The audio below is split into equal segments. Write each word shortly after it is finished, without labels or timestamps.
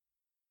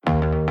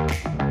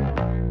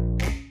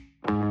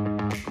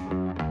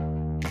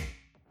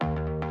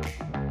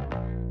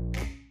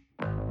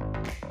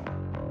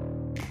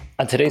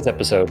On today's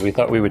episode, we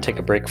thought we would take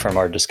a break from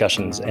our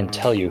discussions and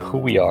tell you who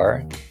we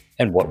are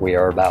and what we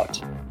are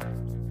about.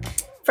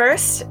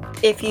 First,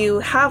 if you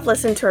have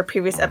listened to our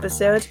previous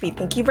episodes, we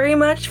thank you very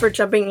much for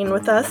jumping in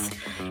with us.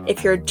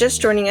 If you're just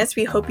joining us,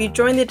 we hope you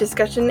join the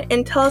discussion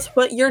and tell us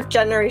what your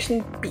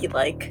generation be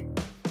like.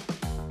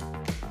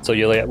 So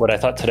Yulia, what I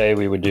thought today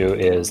we would do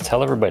is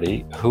tell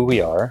everybody who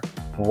we are,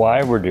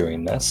 why we're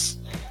doing this,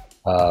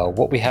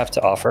 what we have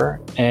to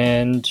offer,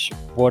 and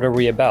what are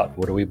we about?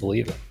 What do we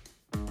believe in?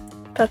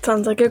 That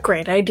sounds like a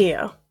great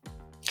idea.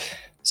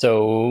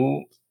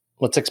 So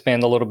let's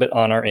expand a little bit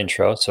on our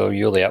intro. So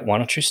Juliet, why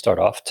don't you start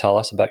off? Tell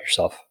us about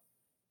yourself.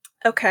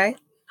 Okay.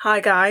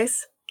 Hi,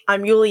 guys.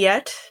 I'm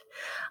Juliet.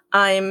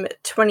 I'm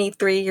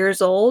 23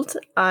 years old.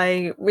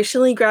 I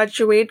recently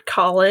graduated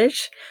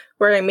college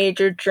where I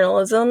majored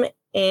journalism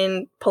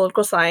in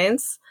political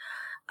science.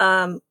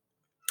 I'm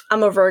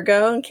a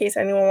Virgo, in case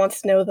anyone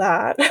wants to know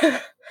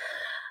that.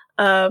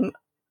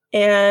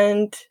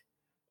 And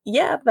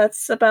yeah,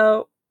 that's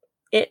about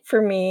it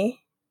for me.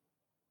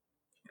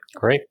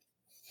 Great.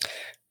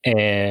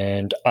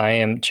 And I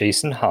am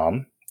Jason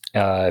Hom.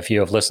 If you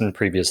have listened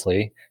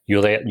previously,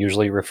 Juliet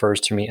usually refers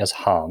to me as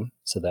Hom,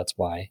 so that's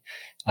why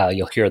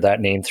you'll hear that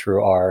name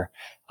through our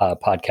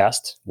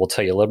podcast. We'll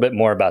tell you a little bit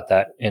more about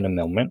that in a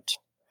moment.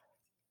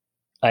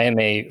 I am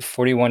a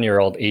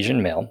 41-year-old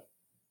Asian male,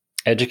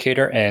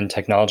 educator and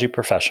technology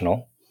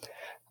professional.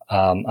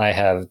 I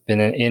have been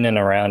in and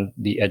around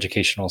the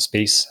educational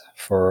space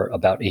for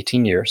about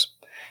 18 years.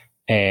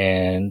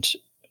 And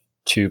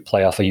to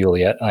play off of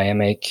Juliet, I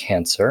am a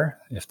Cancer,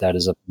 if that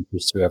is of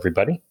interest to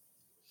everybody.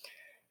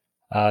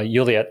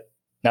 Juliet,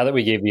 now that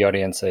we gave the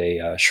audience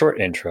a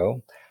short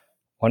intro,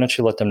 why don't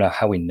you let them know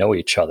how we know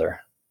each other?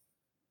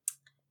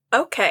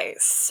 Okay,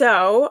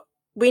 so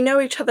we know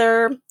each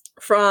other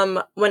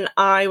from when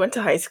I went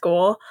to high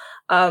school.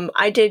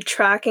 I did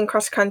track and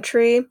cross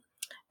country,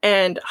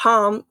 and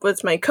Hom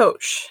was my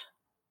coach.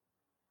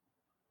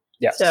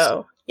 Yes.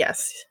 So,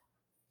 yes.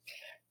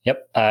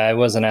 Yep, I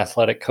was an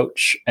athletic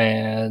coach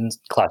and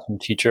classroom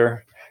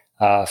teacher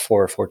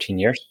for 14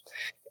 years.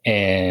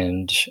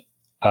 And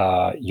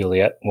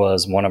Juliet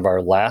was one of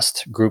our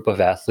last group of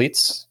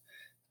athletes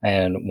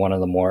and one of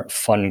the more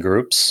fun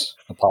groups.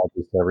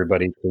 Apologies to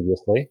everybody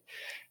previously.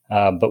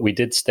 But we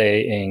did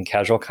stay in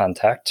casual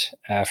contact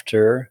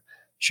after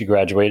she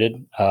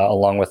graduated,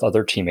 along with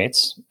other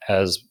teammates,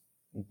 as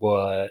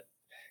what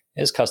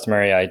is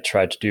customary I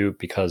tried to do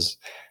because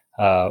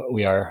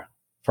we are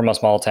from a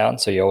small town,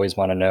 so you always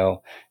want to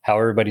know how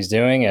everybody's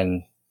doing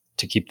and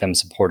to keep them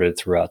supported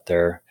throughout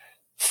their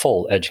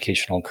full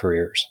educational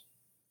careers.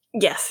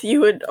 Yes, you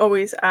would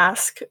always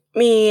ask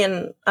me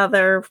and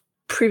other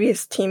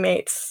previous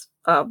teammates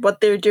what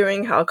they're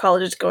doing, how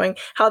college is going,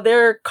 how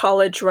their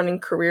college running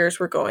careers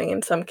were going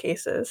in some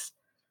cases.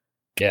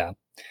 Yeah,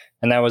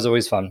 and that was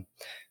always fun.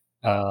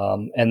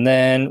 And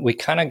then we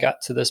kind of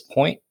got to this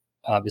point,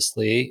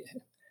 obviously,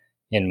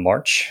 in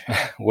March,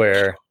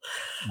 where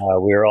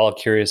we were all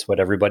curious what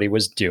everybody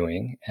was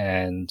doing.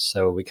 And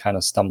so we kind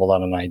of stumbled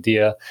on an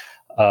idea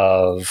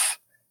of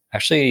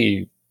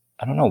actually,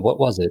 I don't know, what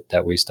was it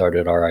that we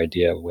started our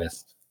idea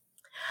with?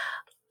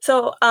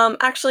 So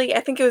actually, I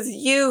think it was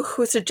you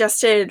who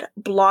suggested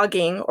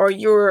blogging, or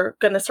you were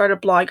going to start a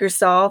blog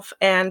yourself.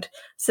 And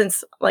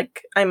since,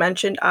 like I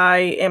mentioned,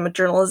 I am a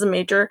journalism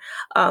major,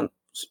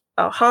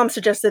 Hom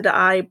suggested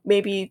I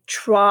maybe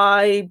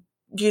try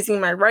using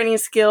my writing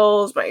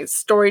skills, my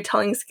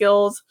storytelling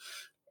skills,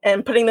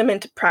 and putting them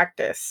into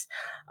practice.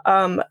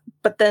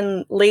 But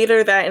then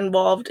later that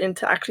involved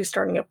into actually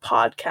starting a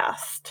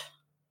podcast.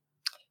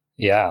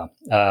 Yeah,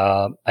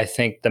 I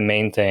think the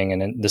main thing,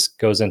 and this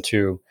goes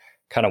into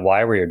kind of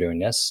why we are doing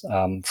this.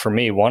 For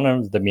me, one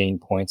of the main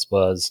points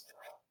was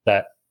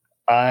that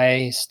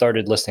I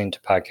started listening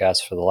to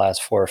podcasts for the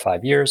last 4 or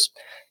 5 years.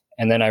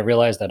 And then I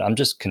realized that I'm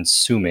just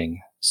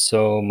consuming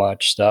so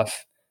much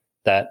stuff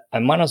that I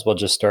might as well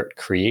just start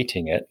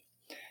creating it.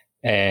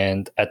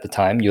 And at the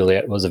time,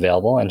 Juliet was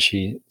available and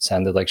she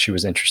sounded like she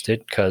was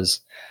interested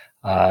because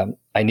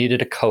I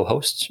needed a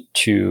co-host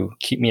to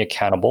keep me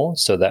accountable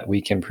so that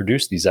we can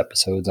produce these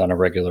episodes on a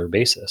regular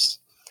basis.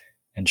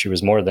 And she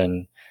was more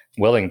than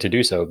willing to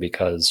do so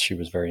because she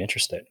was very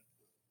interested.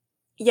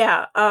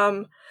 Yeah.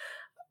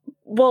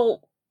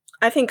 Well,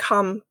 I think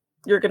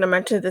you're going to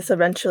mention this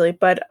eventually,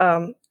 but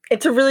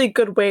it's a really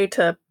good way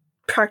to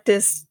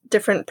practice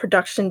different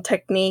production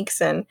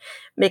techniques and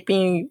make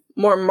me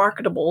more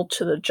marketable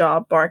to the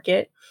job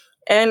market.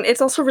 And it's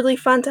also really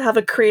fun to have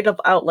a creative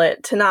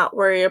outlet to not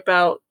worry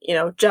about,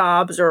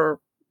 jobs or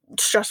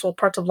stressful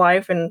parts of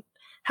life and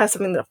have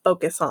something to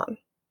focus on.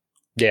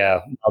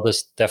 Yeah, well,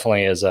 this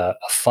definitely is a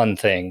fun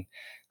thing.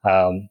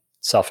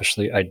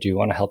 Selfishly, I do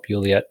want to help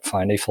Juliet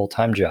find a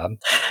full-time job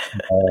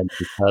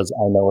because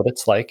I know what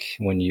it's like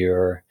when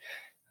you're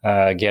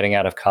getting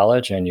out of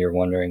college and you're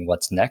wondering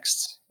what's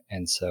next.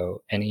 And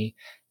so any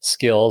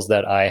skills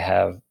that I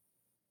have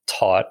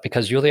taught,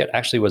 because Juliet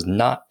actually was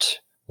not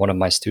one of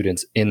my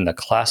students in the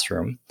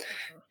classroom,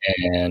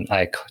 and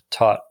I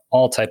taught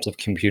all types of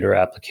computer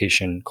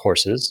application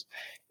courses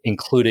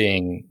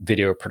including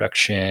video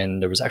production.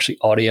 There was actually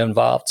audio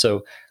involved.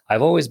 So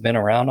I've always been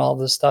around all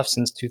this stuff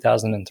since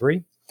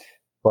 2003,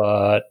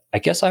 but I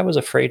guess I was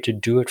afraid to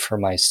do it for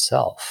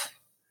myself.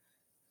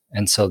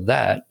 And so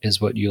that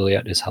is what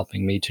Juliet is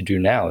helping me to do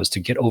now, is to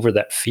get over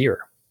that fear.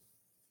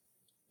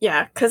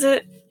 Yeah, because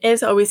it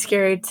is always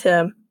scary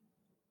to,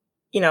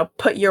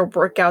 put your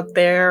work out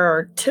there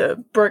or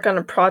to work on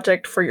a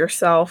project for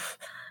yourself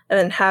and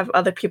then have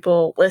other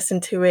people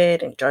listen to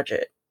it and judge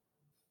it.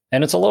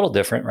 And it's a little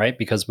different, right?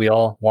 Because we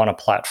all want a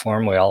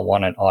platform. We all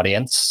want an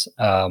audience.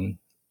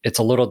 It's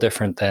a little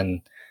different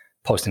than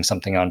posting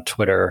something on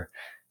Twitter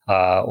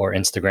or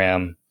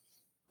Instagram.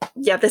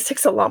 Yeah, this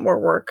takes a lot more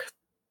work.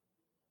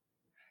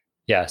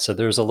 Yeah, so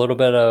there's a little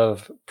bit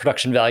of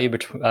production value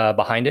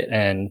behind it.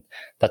 And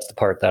that's the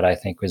part that I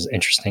think was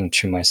interesting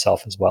to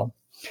myself as well.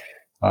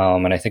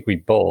 And I think we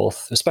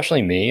both,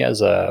 especially me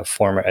as a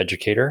former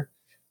educator,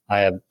 I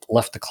have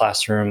left the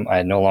classroom.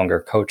 I no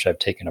longer coach. I've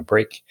taken a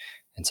break.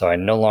 And so I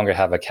no longer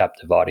have a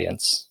captive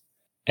audience.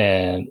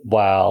 And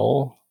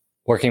while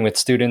working with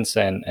students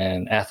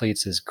and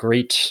athletes is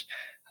great,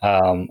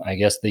 I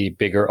guess the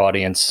bigger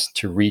audience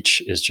to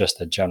reach is just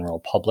the general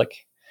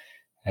public.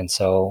 And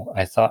so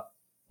I thought,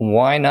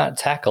 why not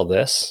tackle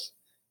this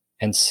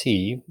and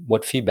see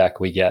what feedback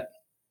we get?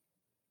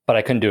 But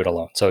I couldn't do it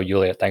alone. So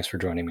Juliet, thanks for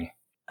joining me.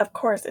 Of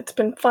course, it's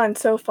been fun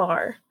so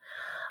far.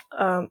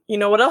 You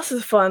know what else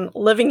is fun?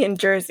 Living in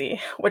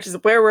Jersey, which is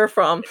where we're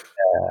from.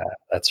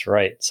 That's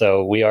right.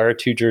 So we are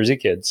two Jersey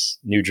kids,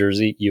 New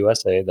Jersey,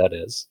 USA, that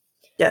is.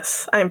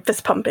 Yes, I'm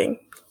fist pumping.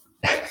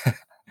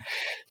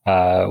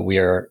 We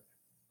are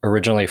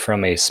originally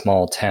from a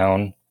small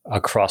town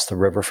across the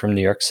river from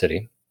New York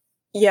City.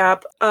 Yeah,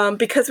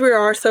 because we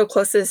are so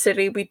close to the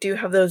city, we do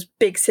have those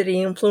big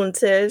city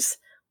influences,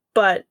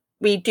 but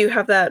we do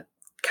have that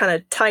kind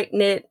of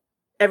tight-knit,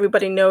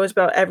 everybody knows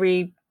about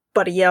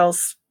everybody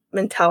else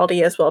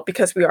mentality as well,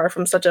 because we are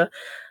from such a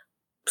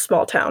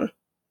small town.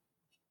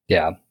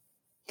 Yeah,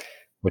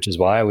 which is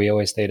why we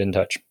always stayed in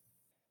touch.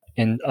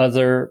 In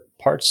other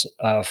parts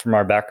from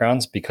our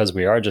backgrounds, because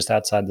we are just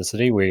outside the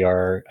city, we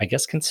are, I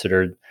guess,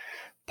 considered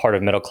part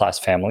of middle-class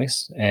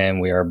families, and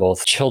we are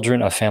both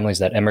children of families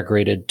that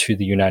emigrated to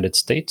the United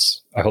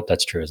States. I hope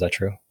that's true. Is that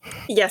true?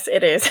 Yes,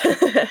 it is.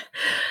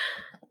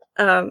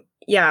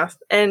 Yeah,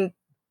 and,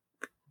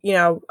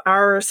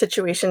 our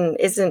situation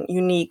isn't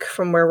unique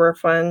from where we're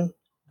from.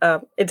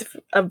 It's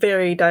a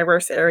very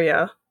diverse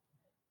area.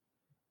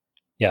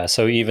 Yeah,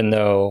 so even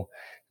though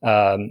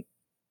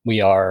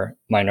we are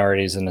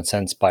minorities in a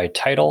sense by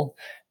title,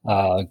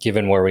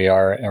 given where we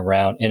are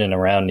in and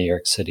around New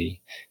York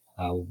City,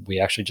 we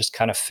actually just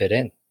kind of fit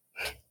in.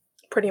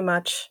 Pretty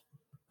much.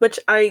 Which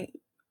I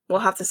will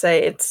have to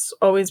say, it's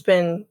always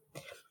been,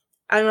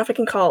 I don't know if I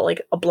can call it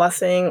like a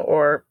blessing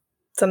or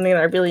something that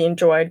I really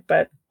enjoyed,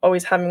 but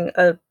always having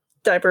a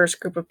diverse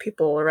group of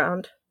people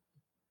around.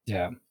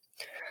 Yeah.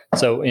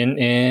 So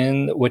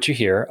in what you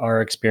hear,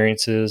 our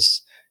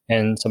experiences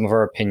and some of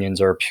our opinions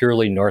are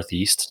purely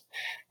Northeast,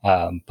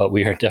 but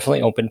we are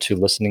definitely open to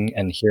listening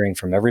and hearing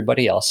from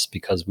everybody else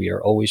because we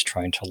are always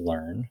trying to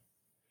learn.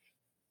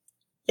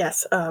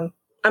 Yes.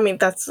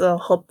 That's the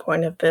whole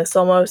point of this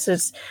almost,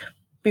 is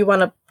we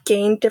want to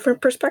gain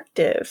different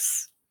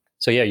perspectives.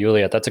 So yeah,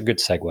 Juliet, that's a good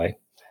segue.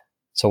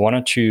 So why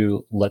don't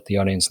you let the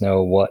audience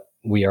know what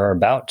we are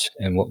about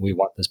and what we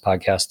want this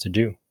podcast to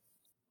do?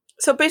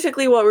 So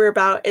basically what we're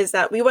about is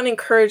that we want to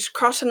encourage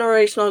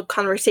cross-generational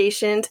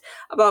conversations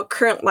about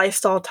current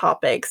lifestyle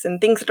topics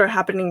and things that are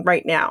happening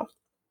right now.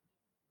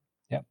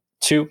 Yeah.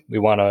 2, we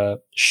want to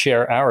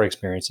share our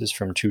experiences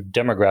from 2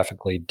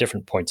 demographically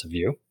different points of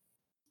view.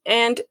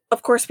 And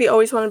of course, we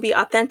always want to be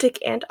authentic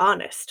and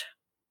honest.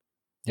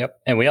 Yep.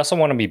 And we also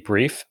want to be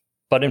brief,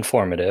 but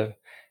informative,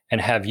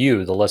 and have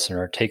you, the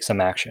listener, take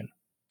some action.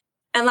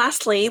 And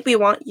lastly, we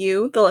want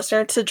you, the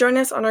listener, to join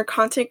us on our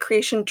content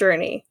creation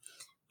journey.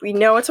 We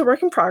know it's a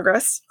work in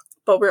progress,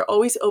 but we're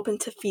always open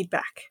to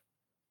feedback.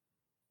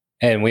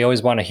 And we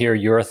always want to hear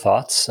your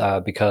thoughts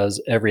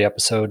because every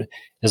episode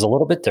is a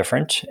little bit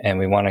different, and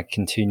we want to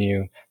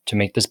continue to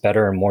make this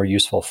better and more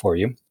useful for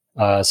you.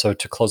 So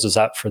to close us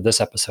out for this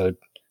episode,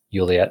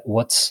 Juliet,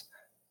 what's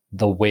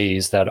the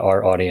ways that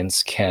our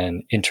audience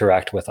can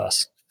interact with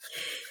us?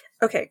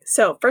 Okay,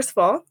 so first of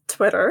all,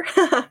 Twitter.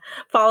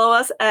 Follow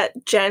us at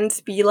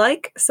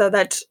GensBeLike. So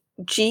that's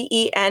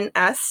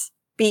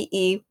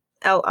GensBelike.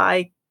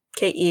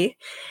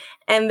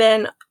 And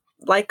then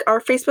like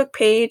our Facebook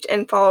page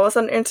and follow us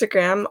on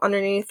Instagram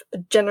underneath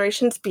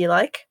Generations Be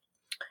Like.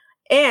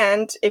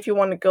 And if you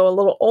want to go a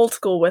little old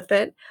school with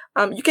it,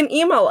 you can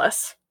email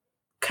us,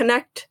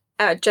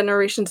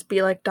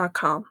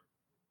 connect@generationsbelike.com.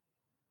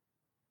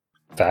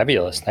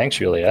 Fabulous. Thanks,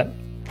 Juliet.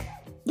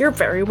 You're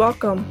very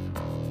welcome.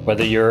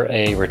 Whether you're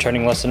a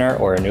returning listener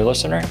or a new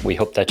listener, we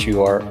hope that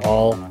you are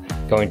all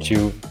going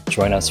to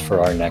join us for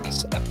our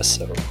next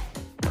episode.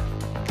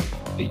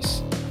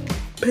 Peace.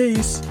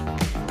 Peace.